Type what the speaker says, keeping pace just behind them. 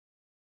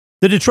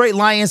The Detroit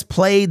Lions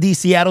play the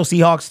Seattle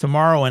Seahawks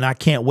tomorrow, and I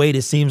can't wait.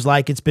 It seems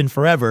like it's been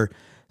forever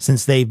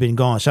since they've been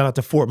gone. Shout out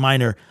to Fort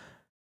Minor.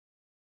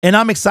 And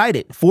I'm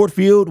excited. Ford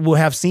Field will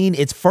have seen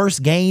its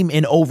first game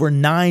in over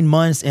 9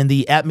 months, and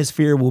the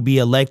atmosphere will be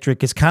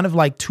electric. It's kind of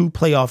like 2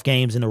 playoff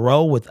games in a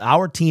row, with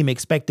our team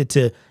expected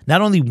to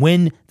not only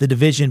win the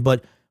division,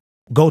 but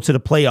go to the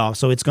playoffs.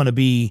 So it's going to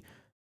be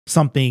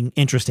something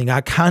interesting.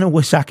 I kind of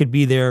wish I could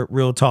be there,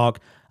 real talk.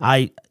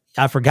 I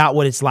forgot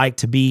what it's like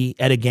to be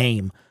at a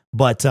game.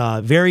 But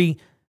very,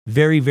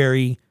 very,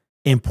 very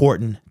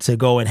important to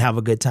go and have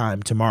a good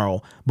time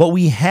tomorrow. But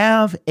we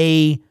have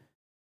a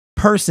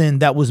person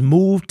that was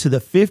moved to the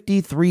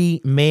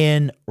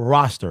 53-man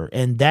roster,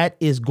 and that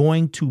is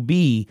going to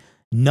be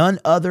none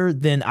other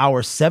than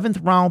our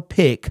 7th-round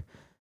pick,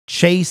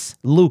 Chase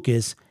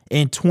Lucas,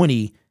 in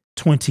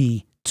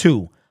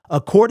 2022.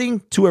 According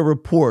to a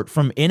report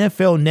from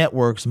NFL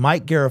Network's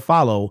Mike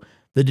Garafolo,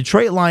 the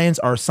Detroit Lions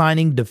are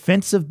signing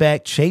defensive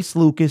back Chase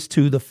Lucas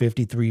to the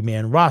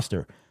 53-man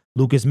roster.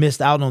 Lucas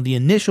missed out on the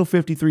initial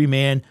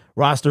 53-man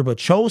roster, but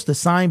chose to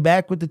sign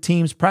back with the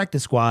team's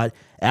practice squad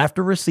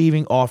after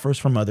receiving offers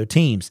from other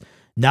teams.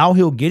 Now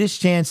he'll get his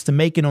chance to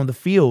make it on the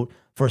field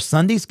for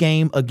Sunday's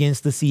game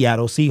against the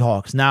Seattle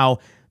Seahawks. Now,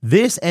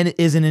 this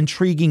is an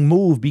intriguing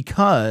move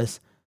because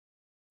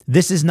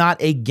this is not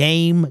a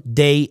game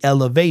day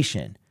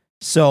elevation.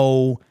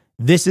 So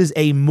this is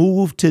a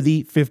move to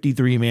the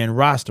 53-man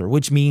roster,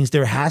 which means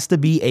there has to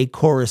be a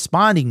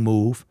corresponding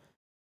move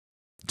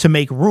to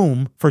make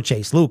room for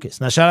Chase Lucas.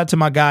 Now, shout out to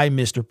my guy,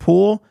 Mr.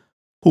 Poole,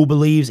 who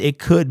believes it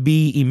could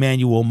be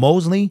Emmanuel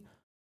Mosley,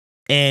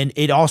 and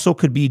it also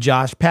could be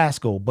Josh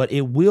Pascal, but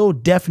it will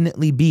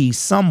definitely be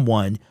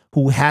someone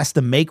who has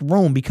to make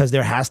room because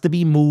there has to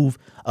be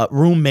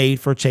room made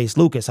for Chase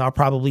Lucas. I'll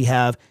probably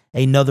have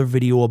another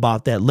video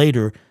about that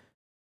later,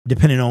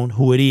 depending on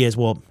who it is.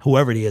 Well,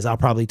 whoever it is, I'll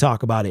probably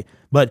talk about it.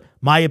 But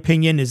my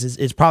opinion is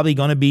it's probably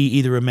going to be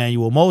either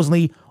Emmanuel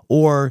Mosley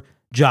or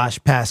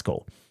Josh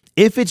Pascal.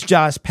 If it's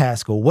Josh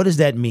Pascal, what does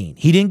that mean?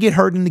 He didn't get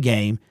hurt in the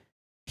game.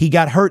 He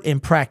got hurt in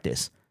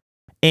practice.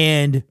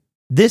 And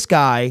this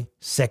guy,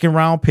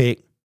 2nd-round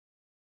pick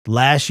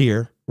last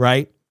year,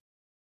 right?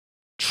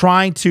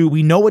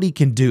 We know what he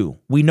can do.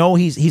 We know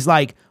he's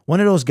like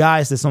one of those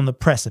guys that's on the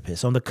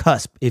precipice, on the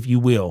cusp, if you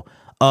will,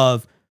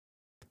 of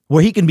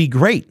where he can be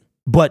great,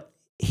 but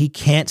he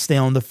can't stay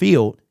on the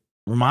field.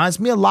 Reminds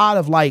me a lot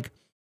of like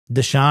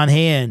Deshaun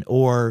Hand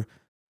or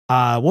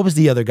what was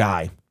the other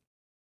guy?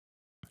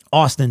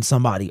 Austin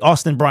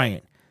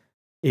Bryant.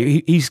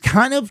 He's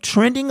kind of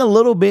trending a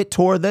little bit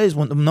toward those.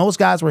 When those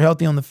guys were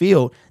healthy on the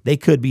field, they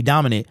could be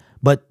dominant.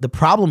 But the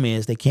problem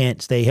is they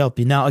can't stay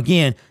healthy. Now,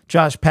 again,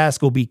 Josh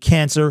Pascal beat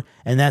cancer,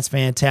 and that's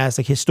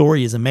fantastic. His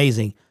story is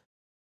amazing.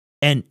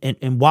 And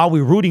while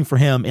we're rooting for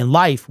him in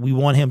life, we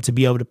want him to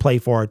be able to play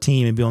for our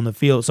team and be on the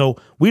field. So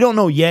we don't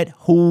know yet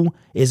who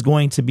is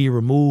going to be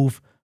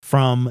removed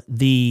from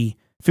the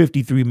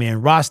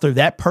 53-man roster.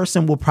 That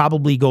person will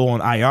probably go on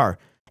IR.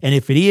 And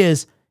if it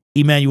is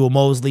Emmanuel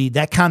Mosley,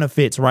 that kind of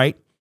fits, right?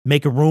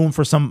 Make a room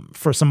for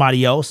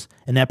somebody else,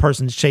 and that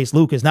person is Chase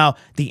Lucas. Now,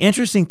 the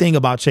interesting thing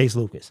about Chase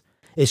Lucas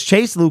is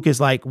Chase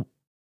Lucas, like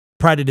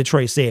Pride of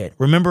Detroit said,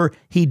 remember,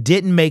 he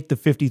didn't make the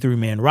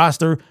 53-man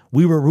roster.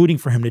 We were rooting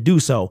for him to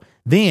do so.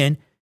 Then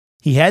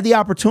he had the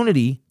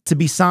opportunity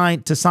to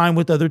sign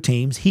with other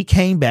teams. He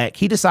came back.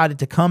 He decided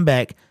to come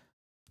back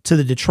to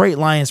the Detroit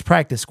Lions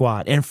practice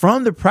squad, and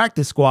from the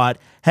practice squad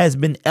has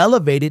been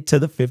elevated to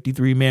the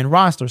 53-man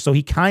roster. So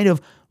he kind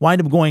of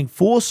wind up going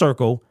full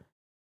circle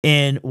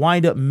and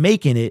wind up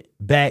making it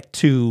back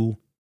to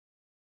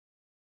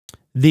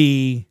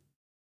the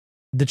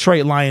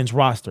Detroit Lions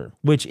roster,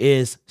 which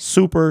is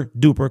super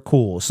duper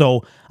cool.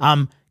 So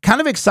I'm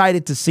kind of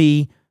excited to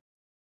see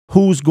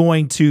who's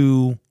going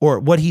to, or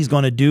what he's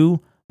going to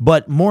do,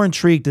 but more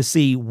intrigued to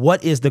see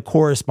what is the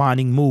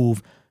corresponding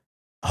move.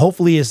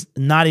 Hopefully it's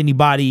not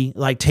anybody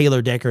like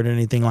Taylor Deckard or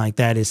anything like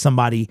that. It's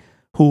somebody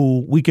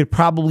who we could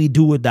probably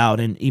do without.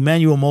 And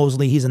Emmanuel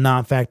Mosley, he's a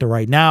non-factor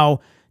right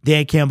now.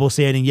 Dan Campbell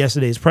said in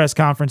yesterday's press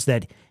conference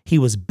that he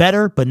was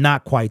better, but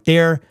not quite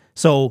there.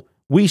 So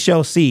we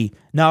shall see.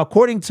 Now,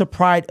 according to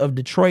Pride of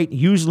Detroit,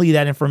 usually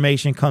that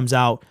information comes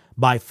out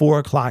by 4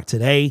 o'clock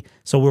today.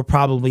 So we'll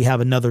probably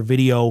have another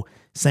video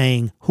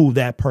saying who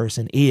that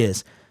person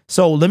is.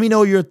 So let me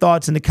know your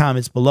thoughts in the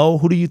comments below.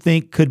 Who do you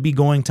think could be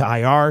going to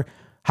IR?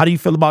 How do you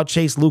feel about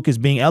Chase Lucas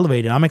being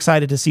elevated? I'm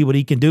excited to see what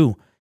he can do.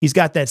 He's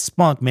got that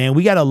spunk, man.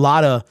 We got a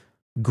lot of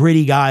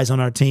gritty guys on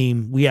our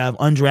team. We have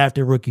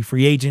undrafted rookie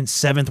free agents,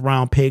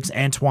 7th-round picks,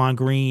 Antoine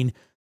Green,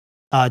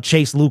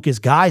 Chase Lucas,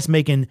 guys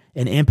making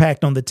an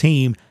impact on the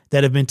team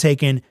that have been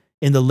taken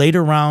in the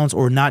later rounds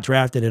or not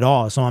drafted at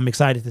all. So I'm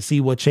excited to see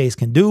what Chase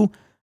can do.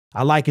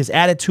 I like his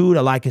attitude.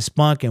 I like his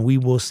spunk, and we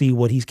will see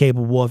what he's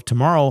capable of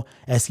tomorrow,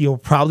 as he'll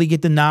probably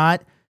get the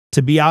nod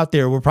to be out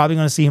there. We're probably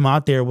going to see him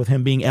out there with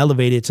him being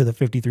elevated to the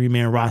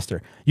 53-man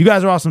roster. You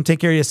guys are awesome.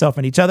 Take care of yourself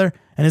and each other.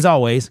 And as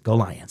always, go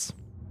Lions.